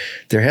everywhere,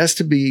 there has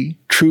to be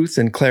truth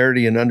and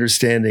clarity and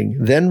understanding,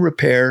 then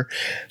repair,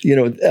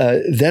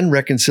 then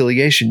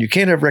reconciliation. You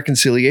can't have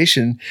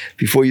reconciliation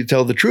before you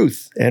tell the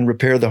truth and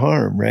repair the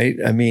harm, right?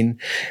 I mean,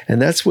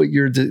 and that's what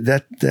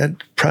that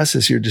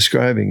process you're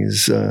describing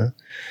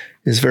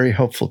is very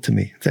helpful to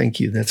me. Thank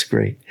you. That's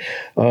great.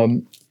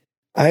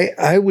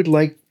 I would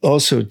like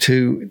also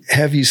to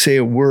have you say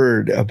a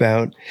word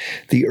about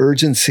the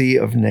urgency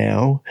of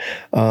now.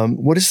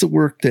 What is the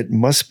work that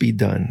must be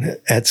done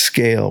at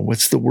scale?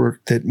 What's the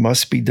work that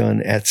must be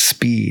done at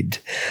speed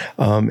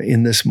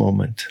in this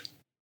moment?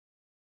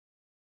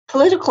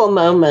 Political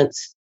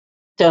moments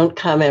don't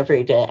come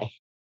every day.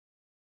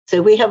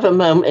 So we have a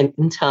moment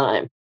in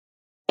time,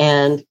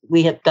 and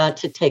we have got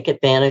to take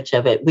advantage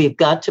of it. We've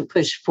got to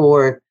push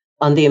forward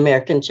on the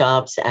American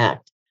Jobs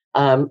Act.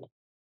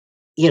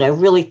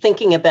 Really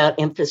thinking about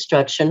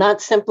infrastructure,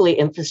 not simply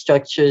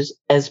infrastructures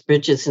as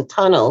bridges and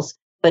tunnels,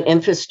 but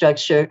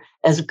infrastructure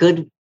as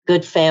good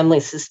family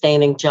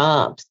sustaining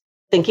jobs.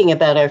 Thinking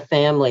about our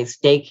families,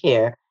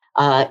 daycare,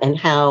 and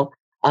how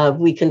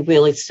we can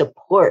really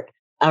support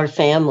our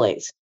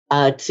families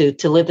to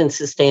live in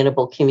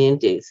sustainable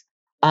communities.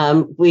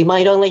 We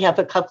might only have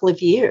a couple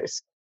of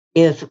years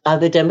if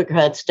the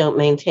Democrats don't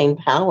maintain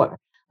power.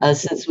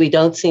 Since we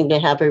don't seem to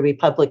have a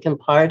Republican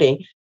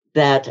Party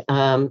that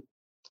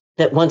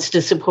wants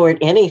to support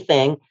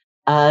anything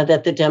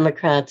that the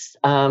Democrats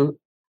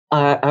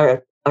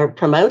are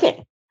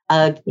promoting,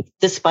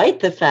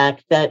 despite the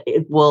fact that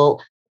it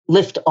will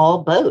lift all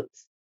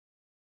boats.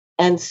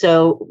 And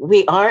so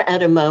we are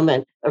at a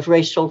moment of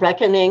racial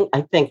reckoning.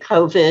 I think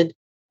COVID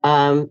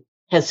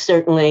has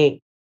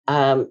certainly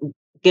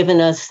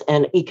given us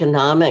an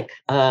economic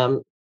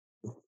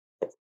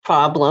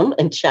problem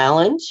and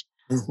challenge.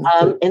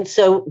 Mm-hmm. And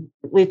so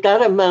we've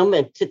got a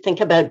moment to think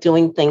about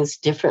doing things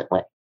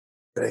differently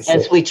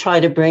as we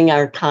try to bring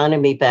our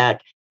economy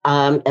back,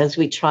 as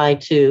we try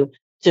to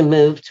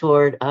move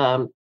toward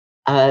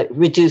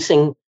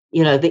reducing,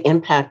 the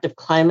impact of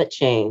climate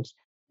change,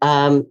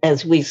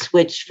 as we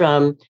switch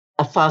from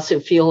a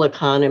fossil fuel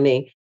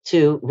economy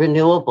to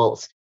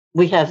renewables.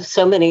 We have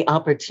so many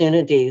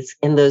opportunities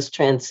in those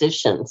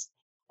transitions,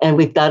 and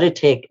we've got to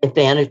take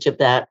advantage of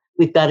that.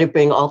 We've got to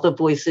bring all the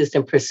voices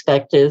and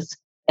perspectives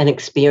and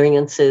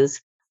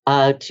experiences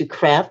to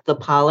craft the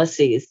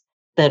policies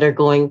that are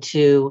going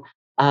to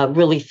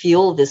really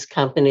fuel this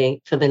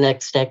company for the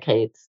next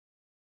decades.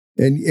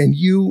 And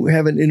you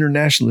have an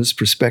internationalist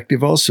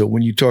perspective also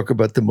when you talk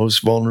about the most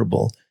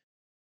vulnerable.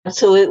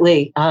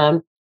 Absolutely.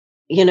 My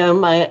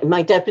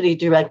deputy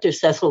director,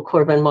 Cecil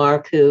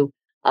Corbin-Mark, who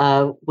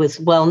was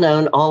well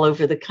known all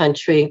over the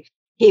country,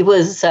 he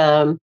was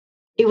our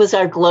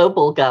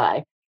global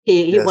guy.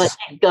 He'd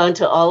gone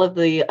to all of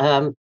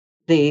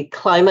the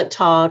climate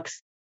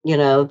talks,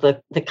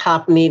 the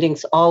COP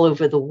meetings all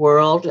over the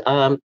world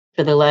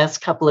for the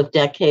last couple of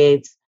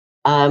decades.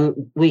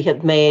 We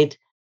have made,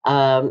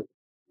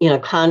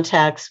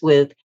 contacts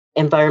with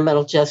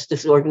environmental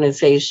justice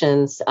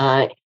organizations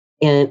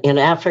in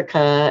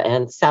Africa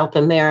and South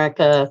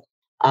America.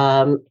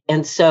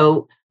 And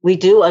so we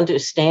do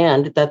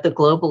understand that the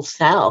global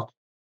South,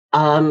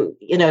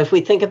 if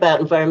we think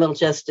about environmental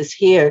justice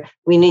here,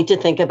 we need to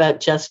think about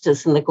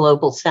justice in the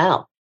global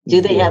South.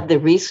 Do they have the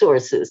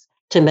resources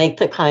to make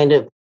the kind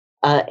of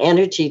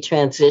energy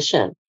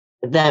transition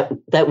that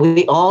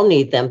we all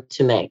need them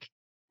to make?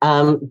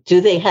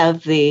 Do they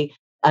have the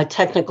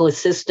technical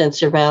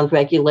assistance around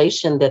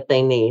regulation that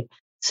they need?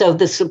 So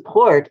the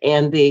support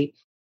and the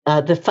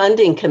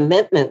funding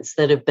commitments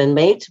that have been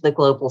made to the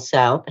global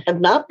South have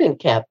not been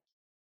kept.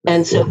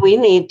 And so we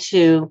need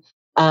to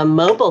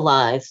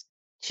mobilize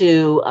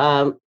to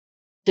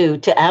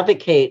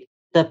advocate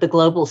that the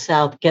global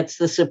South gets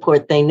the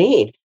support they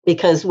need,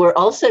 because we're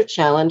also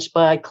challenged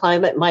by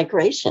climate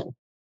migration.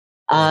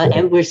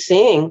 And we're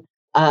seeing,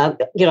 a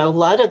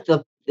lot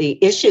of the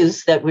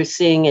issues that we're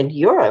seeing in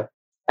Europe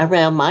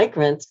around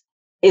migrants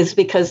is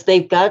because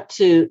they've got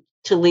to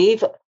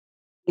leave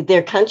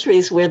their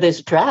countries where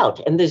there's drought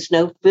and there's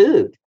no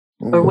food,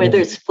 or where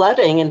there's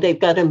flooding, and they've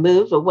got to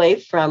move away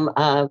from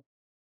the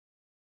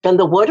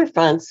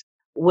waterfronts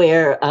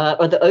or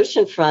the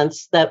ocean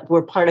fronts that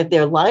were part of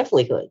their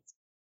livelihoods.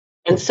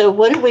 And so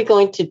what are we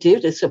going to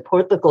do to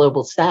support the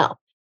global South?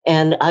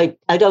 And I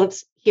don't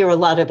hear a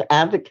lot of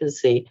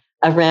advocacy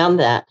around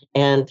that.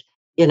 And,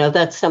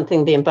 that's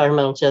something the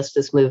environmental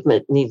justice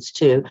movement needs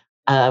to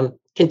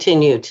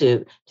continue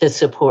to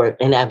support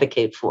and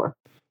advocate for.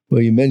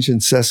 Well, you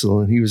mentioned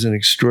Cecil, and he was an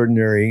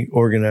extraordinary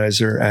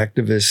organizer,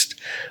 activist,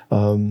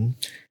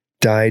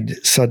 died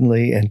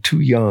suddenly and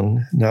too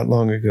young not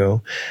long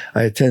ago.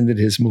 I attended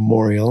his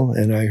memorial,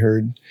 and I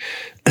heard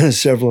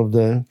several of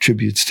the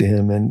tributes to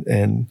him,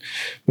 and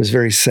was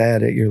very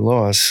sad at your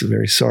loss,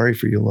 very sorry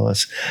for your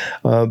loss.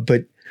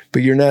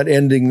 But you're not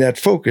ending that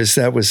focus.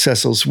 That was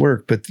Cecil's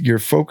work, but your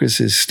focus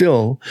is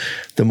still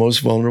the most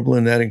vulnerable,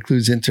 and that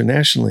includes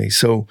internationally.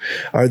 So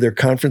are there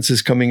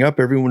conferences coming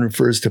up? Everyone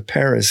refers to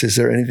Paris. Is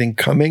there anything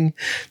coming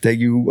that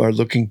you are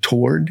looking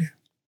toward?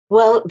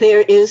 Well,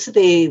 there is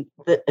the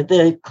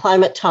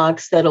climate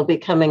talks that'll be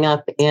coming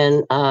up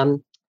in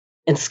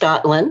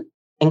Scotland,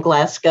 in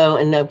Glasgow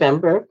in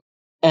November.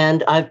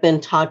 And I've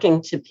been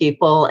talking to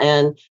people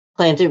and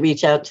plan to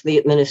reach out to the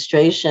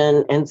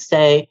administration and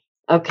say,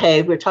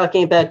 okay, we're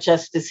talking about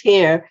justice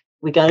here.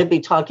 We got to be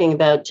talking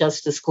about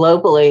justice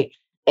globally.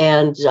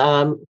 And,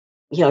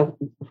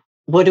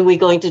 what are we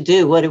going to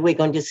do? What are we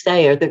going to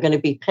say? Are there going to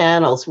be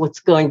panels? What's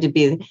going to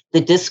be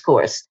the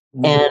discourse?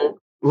 And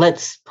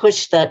let's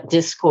push that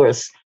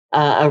discourse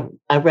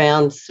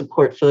around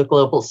support for the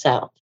global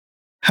South.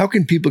 How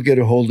can people get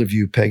a hold of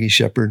you, Peggy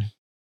Shepard?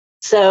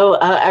 So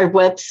our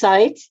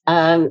website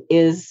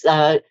is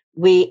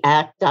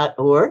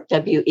weact.org,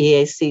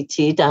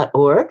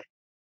 weact.org.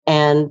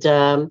 And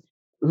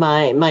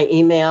my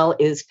email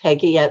is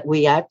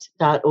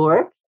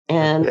peggy@weact.org.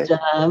 And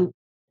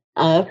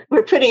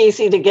we're pretty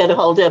easy to get a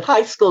hold of.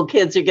 High school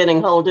kids are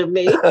getting hold of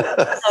me. So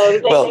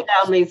they can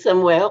found me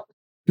somewhere.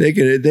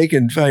 They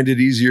can find it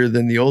easier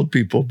than the old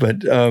people,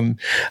 but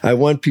I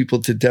want people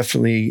to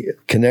definitely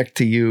connect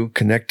to you,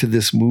 connect to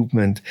this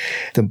movement.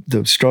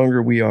 The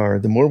stronger we are,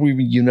 the more we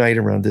unite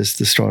around this,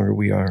 the stronger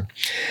we are.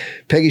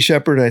 Peggy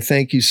Shepard, I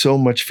thank you so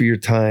much for your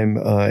time.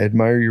 I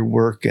admire your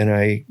work, and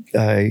I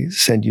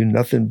send you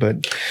nothing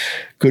but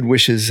good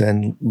wishes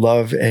and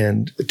love,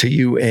 and to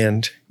you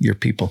and your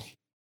people.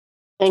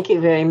 Thank you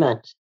very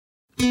much.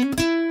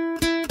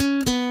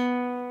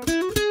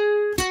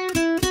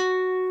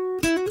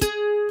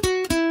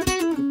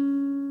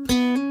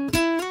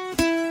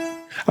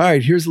 All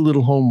right, here's a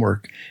little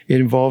homework. It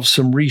involves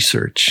some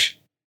research.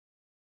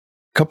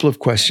 A couple of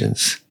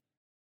questions.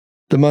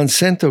 The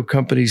Monsanto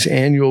Company's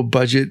annual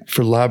budget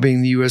for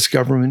lobbying the U.S.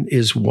 government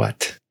is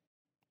what?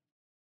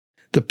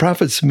 The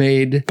profits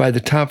made by the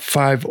top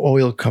 5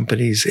 oil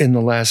companies in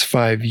the last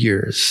 5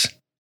 years.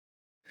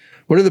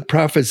 What are the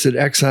profits that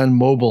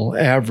ExxonMobil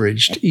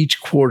averaged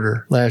each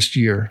quarter last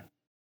year?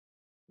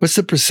 What's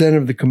the percent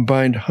of the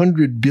combined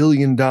 $100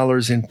 billion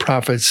in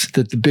profits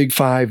that the Big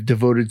Five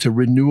devoted to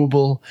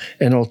renewable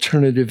and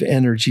alternative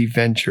energy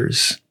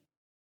ventures?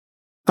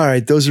 All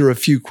right, those are a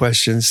few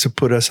questions to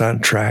put us on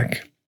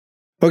track.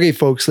 Okay,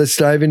 folks, let's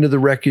dive into the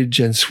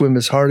wreckage and swim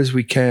as hard as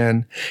we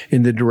can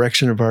in the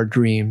direction of our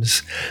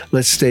dreams.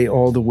 Let's stay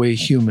all the way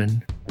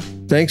human.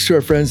 Thanks to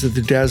our friends at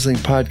the dazzling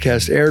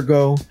podcast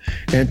Ergo,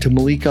 and to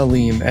Malik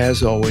Aleem,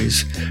 as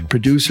always,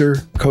 producer,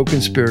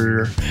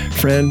 co-conspirator,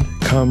 friend,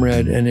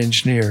 comrade, and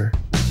engineer.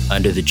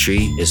 Under the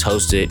Tree is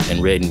hosted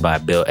and written by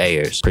Bill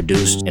Ayers,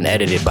 produced and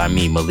edited by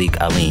me, Malik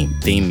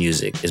Aleem. Theme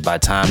music is by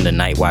Tom the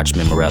Night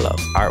Watchman Morello.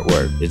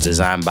 Artwork is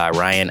designed by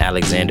Ryan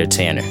Alexander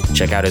Tanner.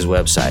 Check out his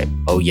website,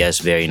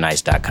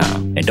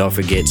 ohyesverynice.com. And don't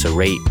forget to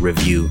rate,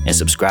 review, and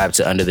subscribe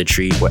to Under the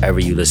Tree wherever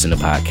you listen to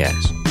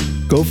podcasts.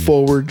 Go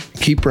forward,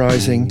 keep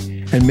rising,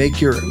 and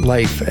make your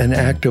life an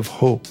act of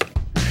hope.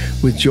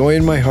 With joy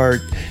in my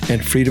heart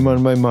and freedom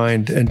on my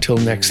mind, until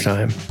next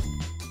time.